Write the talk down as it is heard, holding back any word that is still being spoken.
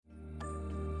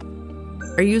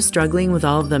Are you struggling with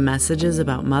all of the messages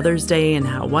about Mother's Day and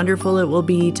how wonderful it will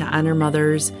be to honor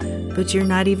mothers, but you're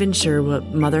not even sure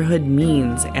what motherhood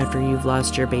means after you've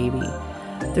lost your baby?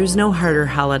 There's no harder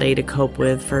holiday to cope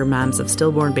with for moms of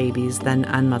stillborn babies than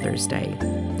on Mother's Day.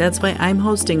 That's why I'm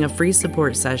hosting a free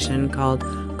support session called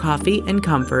Coffee and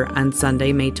Comfort on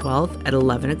Sunday, May 12th at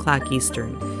 11 o'clock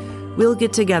Eastern. We'll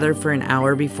get together for an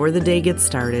hour before the day gets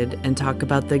started and talk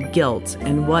about the guilt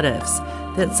and what-ifs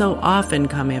that so often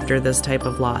come after this type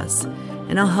of loss.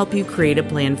 And I'll help you create a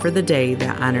plan for the day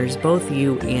that honors both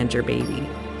you and your baby.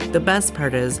 The best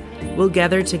part is, we'll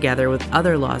gather together with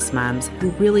other lost moms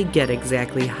who really get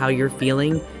exactly how you're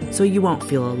feeling, so you won't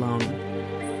feel alone.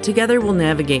 Together, we'll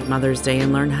navigate Mother's Day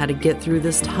and learn how to get through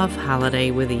this tough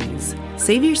holiday with ease.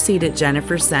 Save your seat at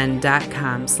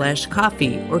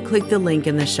jennifersen.com/coffee or click the link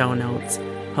in the show notes.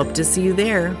 Hope to see you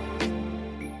there.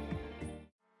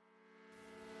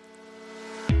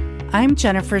 I'm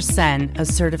Jennifer Sen, a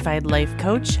certified life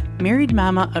coach, married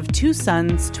mama of 2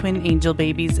 sons, twin angel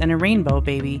babies, and a rainbow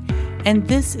baby, and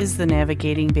this is the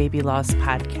Navigating Baby Loss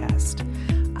podcast.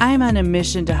 I'm on a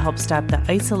mission to help stop the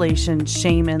isolation,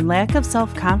 shame, and lack of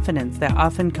self-confidence that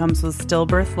often comes with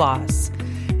stillbirth loss,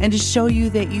 and to show you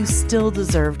that you still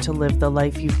deserve to live the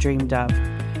life you've dreamed of.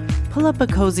 Pull up a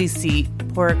cozy seat,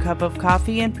 pour a cup of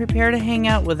coffee, and prepare to hang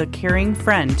out with a caring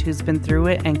friend who's been through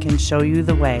it and can show you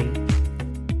the way.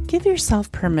 Give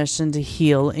yourself permission to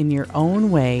heal in your own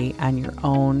way on your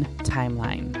own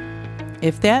timeline.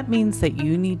 If that means that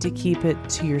you need to keep it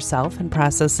to yourself and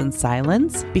process in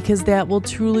silence, because that will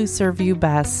truly serve you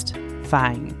best,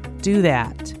 fine, do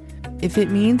that. If it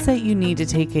means that you need to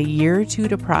take a year or 2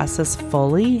 to process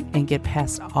fully and get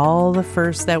past all the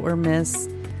firsts that were missed,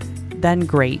 then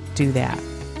great, do that.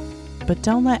 But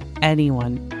don't let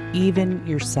anyone, even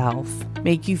yourself,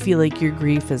 make you feel like your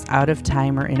grief is out of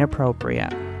time or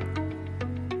inappropriate.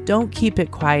 Don't keep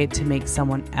it quiet to make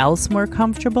someone else more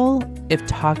comfortable if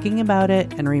talking about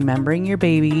it and remembering your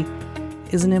baby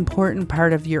is an important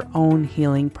part of your own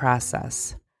healing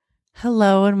process.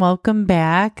 Hello and welcome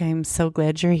back. I'm so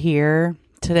glad you're here.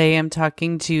 Today I'm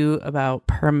talking to you about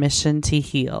permission to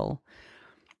heal.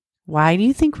 Why do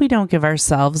you think we don't give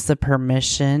ourselves the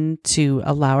permission to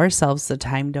allow ourselves the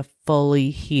time to fully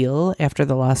heal after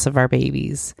the loss of our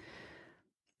babies?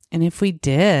 And if we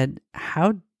did,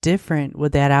 how different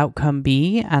would that outcome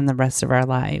be on the rest of our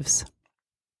lives?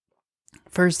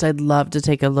 First, I'd love to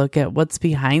take a look at what's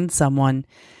behind someone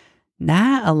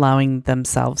not allowing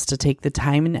themselves to take the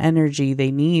time and energy they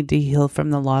need to heal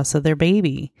from the loss of their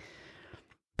baby.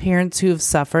 Parents who have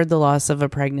suffered the loss of a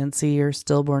pregnancy or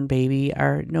stillborn baby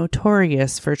are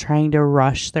notorious for trying to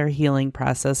rush their healing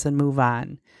process and move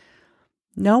on.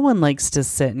 No one likes to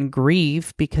sit and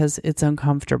grieve because it's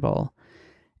uncomfortable.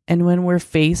 And when we're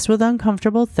faced with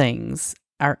uncomfortable things,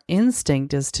 our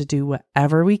instinct is to do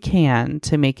whatever we can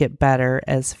to make it better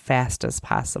as fast as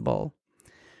possible.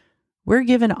 We're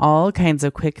given all kinds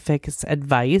of quick fix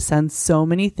advice on so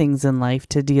many things in life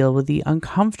to deal with the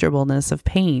uncomfortableness of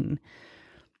pain.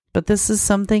 But this is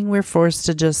something we're forced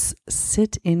to just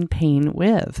sit in pain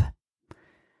with.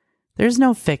 There's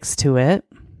no fix to it.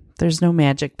 There's no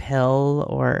magic pill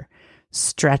or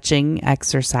stretching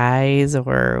exercise,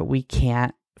 or we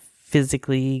can't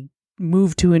physically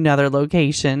move to another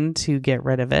location to get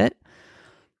rid of it.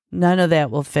 None of that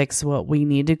will fix what we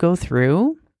need to go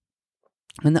through.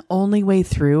 And the only way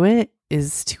through it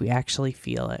is to actually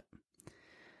feel it.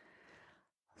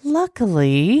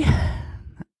 Luckily,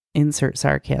 insert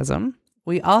sarcasm,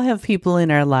 we all have people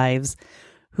in our lives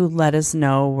who let us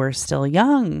know we're still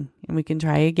young and we can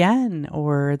try again,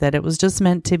 or that it was just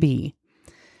meant to be.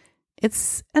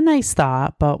 It's a nice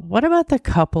thought, but what about the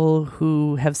couple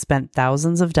who have spent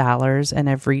thousands of dollars and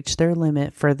have reached their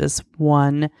limit for this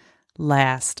one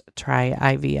last try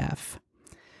IVF?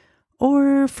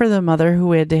 Or for the mother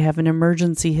who had to have an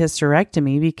emergency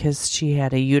hysterectomy because she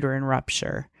had a uterine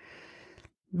rupture?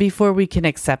 Before we can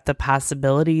accept the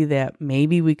possibility that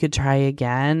maybe we could try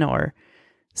again or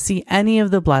see any of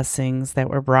the blessings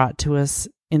that were brought to us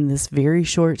in this very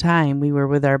short time we were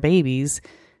with our babies,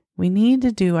 we need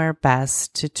to do our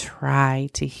best to try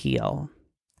to heal.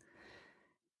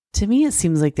 To me, it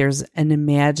seems like there's an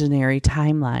imaginary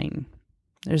timeline.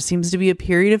 There seems to be a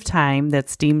period of time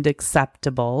that's deemed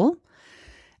acceptable,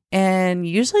 and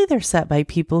usually they're set by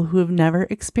people who have never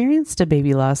experienced a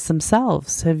baby loss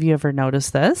themselves. Have you ever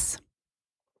noticed this?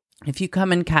 If you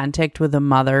come in contact with a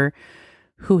mother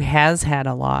who has had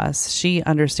a loss, she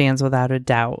understands without a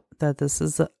doubt that this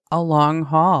is a long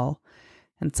haul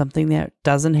and something that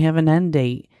doesn't have an end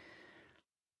date.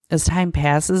 As time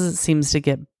passes, it seems to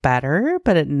get better,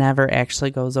 but it never actually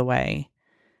goes away.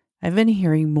 I've been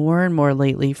hearing more and more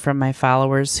lately from my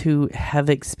followers who have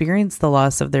experienced the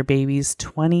loss of their babies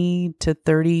 20 to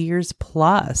 30 years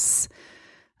plus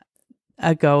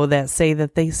ago that say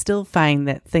that they still find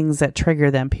that things that trigger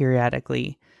them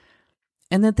periodically,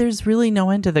 and that there's really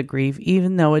no end to the grief,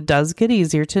 even though it does get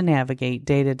easier to navigate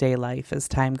day-to-day life as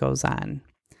time goes on.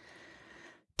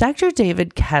 Dr.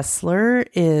 David Kessler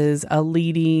is a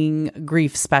leading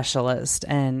grief specialist,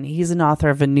 and he's an author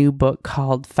of a new book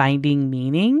called Finding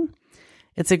Meaning.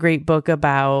 It's a great book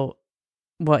about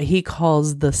what he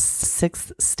calls the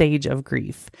 6th stage of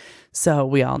grief. So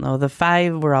we all know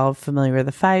we're all familiar with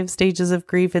the 5 stages of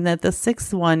grief, and that the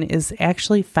 6th one is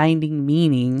actually finding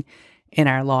meaning in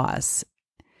our loss.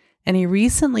 And he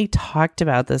recently talked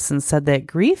about this and said that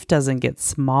grief doesn't get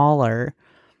smaller.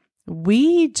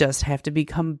 We just have to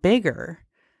become bigger.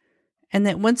 And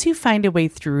that once you find a way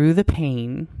through the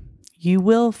pain, you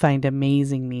will find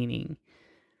amazing meaning.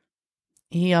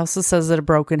 He also says that a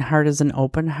broken heart is an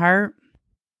open heart,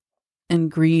 and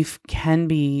grief can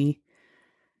be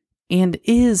and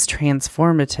is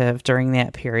transformative during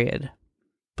that period.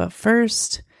 But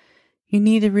first, you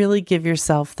need to really give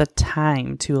yourself the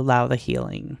time to allow the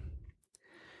healing.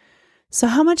 So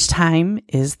how much time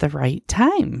is the right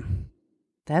time?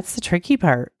 That's the tricky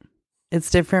part.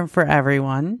 It's different for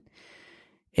everyone.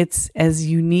 It's as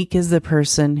unique as the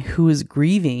person who is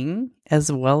grieving as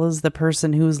well as the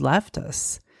person who's left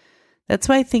us. That's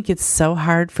why I think it's so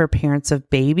hard for parents of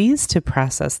babies to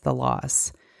process the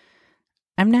loss.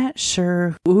 I'm not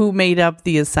sure who made up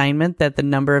the assignment that the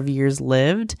number of years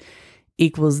lived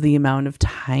equals the amount of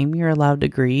time you're allowed to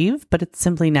grieve, but it's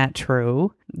simply not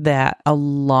true that a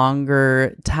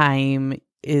longer time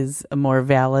is a more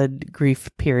valid grief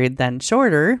period than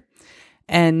shorter,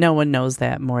 and no one knows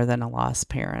that more than a lost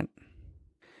parent.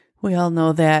 We all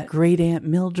know that great Aunt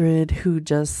Mildred who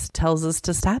just tells us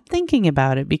to stop thinking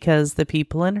about it because the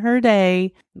people in her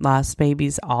day lost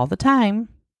babies all the time,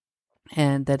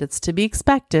 and that it's to be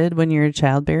expected when you're a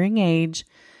childbearing age,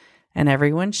 and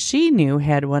everyone she knew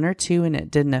had 1 or 2 and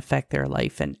it didn't affect their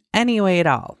life in any way at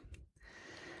all.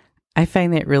 I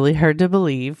find that really hard to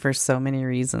believe for so many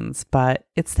reasons, but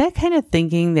it's that kind of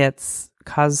thinking that's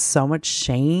caused so much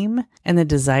shame and the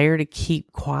desire to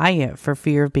keep quiet for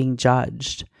fear of being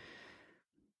judged.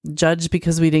 Judged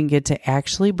because we didn't get to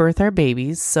actually birth our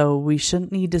babies, so we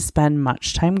shouldn't need to spend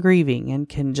much time grieving and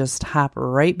can just hop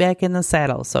right back in the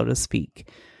saddle, so to speak.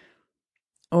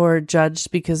 Or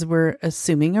judged because we're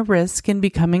assuming a risk in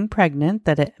becoming pregnant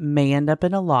that it may end up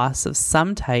in a loss of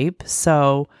some type,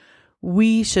 so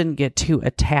we shouldn't get too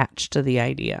attached to the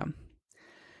idea.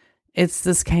 It's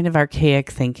this kind of archaic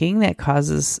thinking that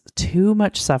causes too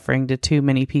much suffering to too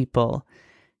many people.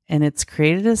 And it's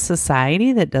created a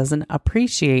society that doesn't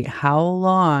appreciate how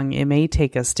long it may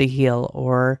take us to heal,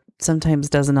 or sometimes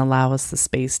doesn't allow us the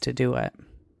space to do it.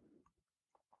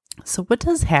 So what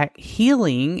does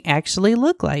healing actually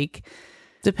look like?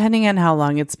 Depending on how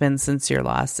long it's been since your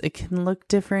loss, it can look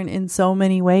different in so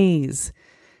many ways.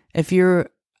 If you're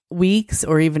weeks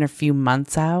or even a few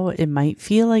months out, it might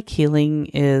feel like healing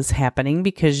is happening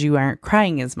because you aren't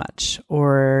crying as much,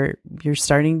 or you're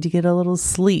starting to get a little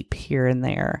sleep here and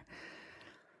there.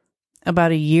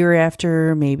 About a year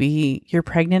after, maybe you're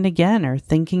pregnant again or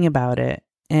thinking about it,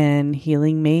 and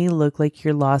healing may look like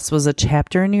your loss was a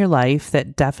chapter in your life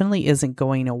that definitely isn't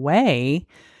going away,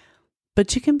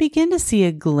 but you can begin to see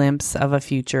a glimpse of a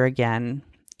future again,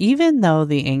 even though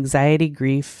the anxiety,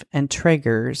 grief, and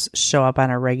triggers show up on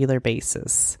a regular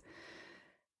basis.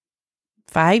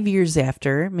 5 years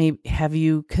after, maybe have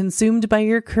you consumed by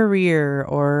your career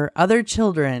or other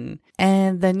children,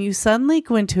 and then you suddenly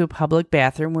go into a public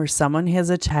bathroom where someone has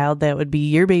a child that would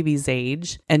be your baby's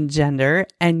age and gender,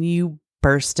 and you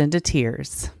burst into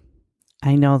tears.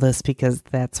 I know this because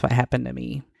that's what happened to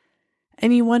me.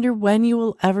 And you wonder when you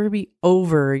will ever be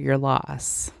over your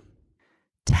loss.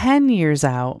 10 years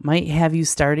out might have you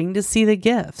starting to see the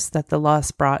gifts that the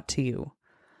loss brought to you.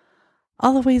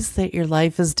 All the ways that your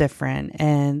life is different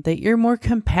and that you're more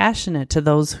compassionate to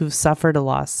those who've suffered a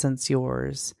loss since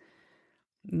yours.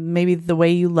 Maybe the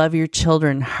way you love your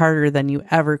children harder than you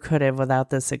ever could have without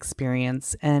this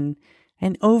experience, and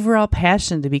an overall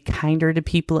passion to be kinder to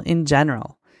people in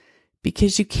general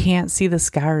because you can't see the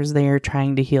scars they are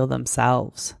trying to heal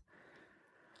themselves.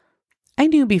 I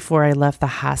knew before I left the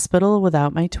hospital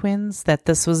without my twins that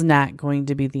this was not going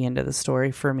to be the end of the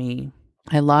story for me.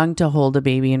 I longed to hold a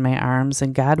baby in my arms,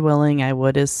 and God willing, I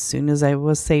would as soon as I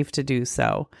was safe to do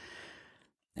so.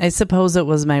 I suppose it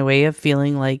was my way of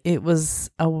feeling like it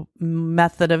was a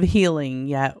method of healing,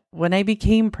 yet when I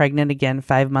became pregnant again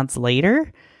 5 months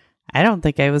later, I don't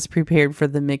think I was prepared for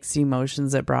the mixed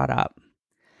emotions it brought up.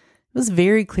 It was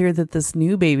very clear that this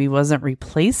new baby wasn't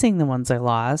replacing the ones I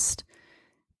lost.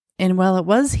 And while it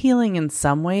was healing in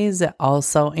some ways, it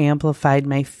also amplified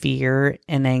my fear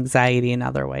and anxiety in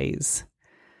other ways.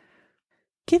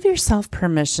 Give yourself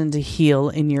permission to heal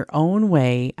in your own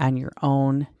way on your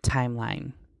own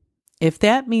timeline. If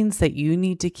that means that you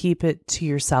need to keep it to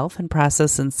yourself and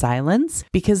process in silence,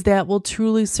 because that will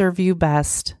truly serve you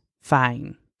best,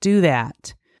 fine, do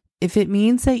that. If it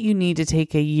means that you need to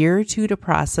take a year or two to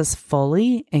process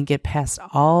fully and get past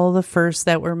all the firsts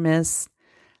that were missed,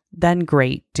 then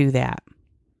great, do that.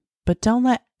 But don't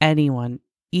let anyone,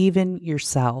 even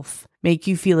yourself, make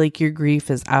you feel like your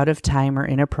grief is out of time or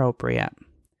inappropriate.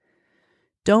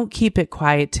 Don't keep it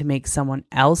quiet to make someone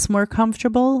else more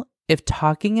comfortable if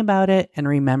talking about it and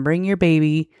remembering your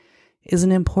baby is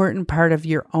an important part of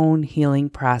your own healing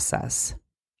process.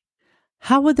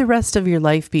 How would the rest of your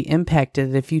life be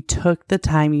impacted if you took the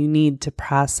time you need to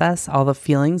process all the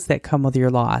feelings that come with your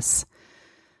loss?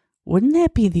 Wouldn't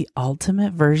that be the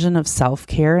ultimate version of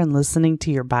self-care and listening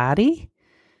to your body?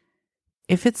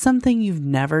 If it's something you've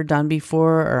never done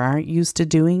before or aren't used to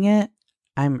doing it,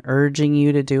 I'm urging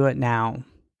you to do it now.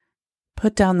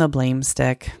 Put down the blame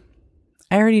stick.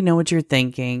 I already know what you're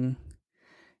thinking.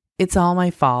 It's all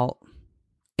my fault.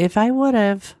 If I would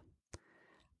have,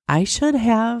 I should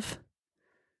have.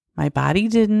 My body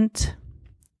didn't.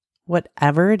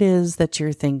 Whatever it is that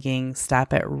you're thinking,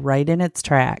 stop it right in its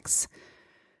tracks.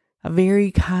 A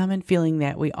very common feeling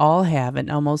that we all have and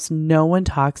almost no one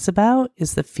talks about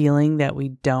is the feeling that we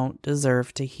don't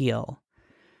deserve to heal.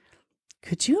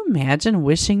 Could you imagine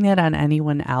wishing that on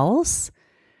anyone else?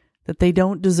 That they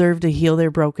don't deserve to heal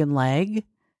their broken leg?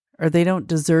 Or they don't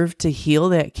deserve to heal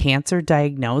that cancer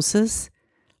diagnosis?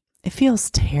 It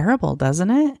feels terrible, doesn't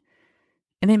it?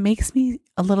 And it makes me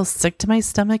a little sick to my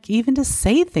stomach even to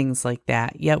say things like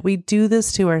that. Yet we do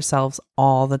this to ourselves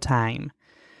all the time.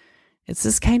 It's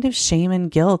this kind of shame and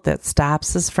guilt that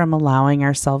stops us from allowing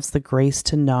ourselves the grace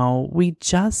to know we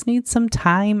just need some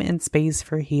time and space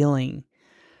for healing.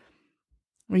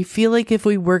 We feel like if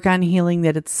we work on healing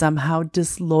that it's somehow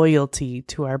disloyalty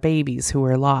to our babies who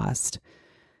are lost.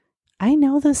 I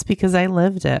know this because I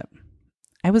lived it.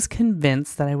 I was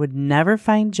convinced that I would never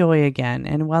find joy again,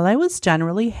 and while I was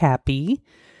generally happy,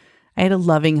 I had a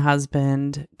loving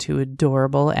husband, 2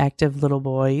 adorable, active little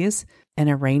boys, and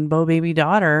a rainbow baby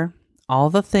daughter. All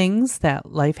the things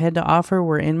that life had to offer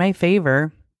were in my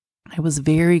favor. I was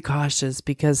very cautious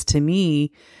because to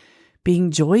me,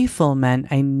 being joyful meant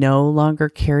I no longer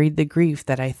carried the grief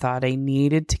that I thought I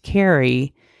needed to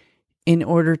carry in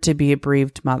order to be a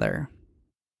bereaved mother.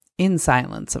 In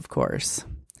silence, of course.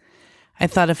 I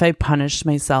thought if I punished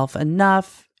myself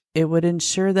enough, it would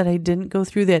ensure that I didn't go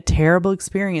through that terrible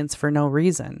experience for no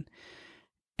reason,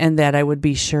 and that I would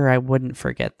be sure I wouldn't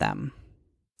forget them.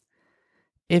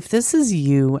 If this is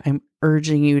you, I'm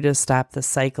urging you to stop the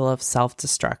cycle of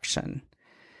self-destruction.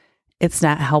 It's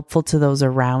not helpful to those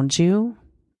around you.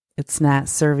 It's not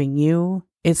serving you.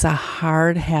 It's a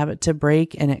hard habit to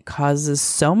break, and it causes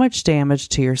so much damage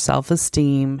to your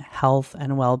self-esteem, health,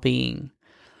 and well-being.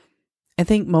 I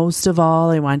think most of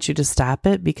all, I want you to stop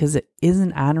it because it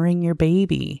isn't honoring your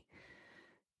baby.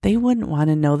 They wouldn't want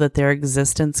to know that their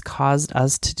existence caused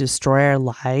us to destroy our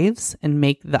lives and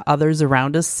make the others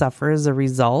around us suffer as a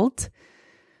result.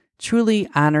 Truly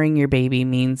honoring your baby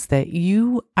means that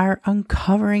you are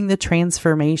uncovering the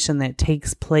transformation that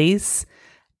takes place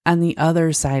on the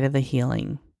other side of the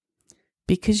healing,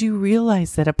 because you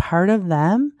realize that a part of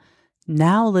them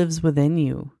now lives within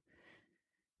you.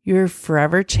 You're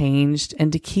forever changed,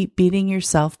 and to keep beating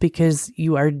yourself because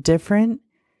you are different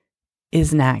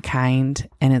is not kind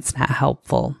and it's not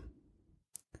helpful.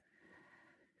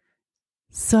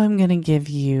 So I'm going to give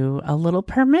you a little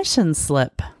permission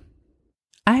slip.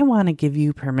 I want to give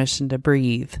you permission to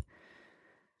breathe.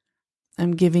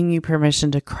 I'm giving you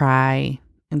permission to cry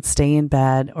and stay in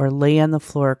bed or lay on the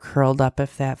floor curled up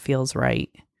if that feels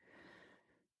right.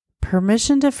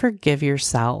 Permission to forgive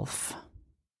yourself.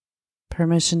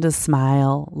 Permission to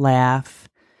smile, laugh,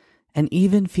 and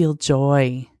even feel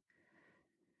joy.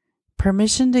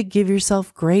 Permission to give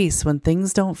yourself grace when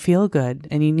things don't feel good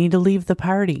and you need to leave the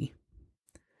party.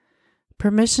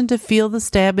 Permission to feel the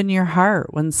stab in your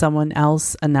heart when someone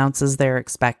else announces they're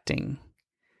expecting.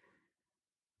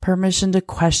 Permission to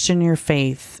question your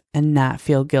faith and not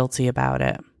feel guilty about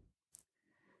it.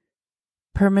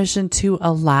 Permission to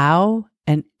allow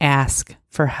and ask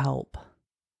for help.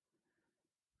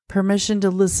 Permission to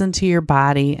listen to your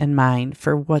body and mind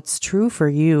for what's true for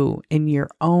you in your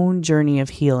own journey of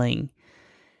healing.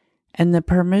 And the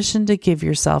permission to give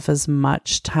yourself as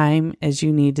much time as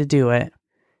you need to do it,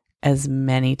 as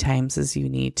many times as you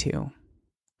need to.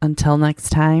 Until next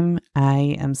time,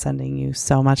 I am sending you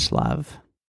so much love.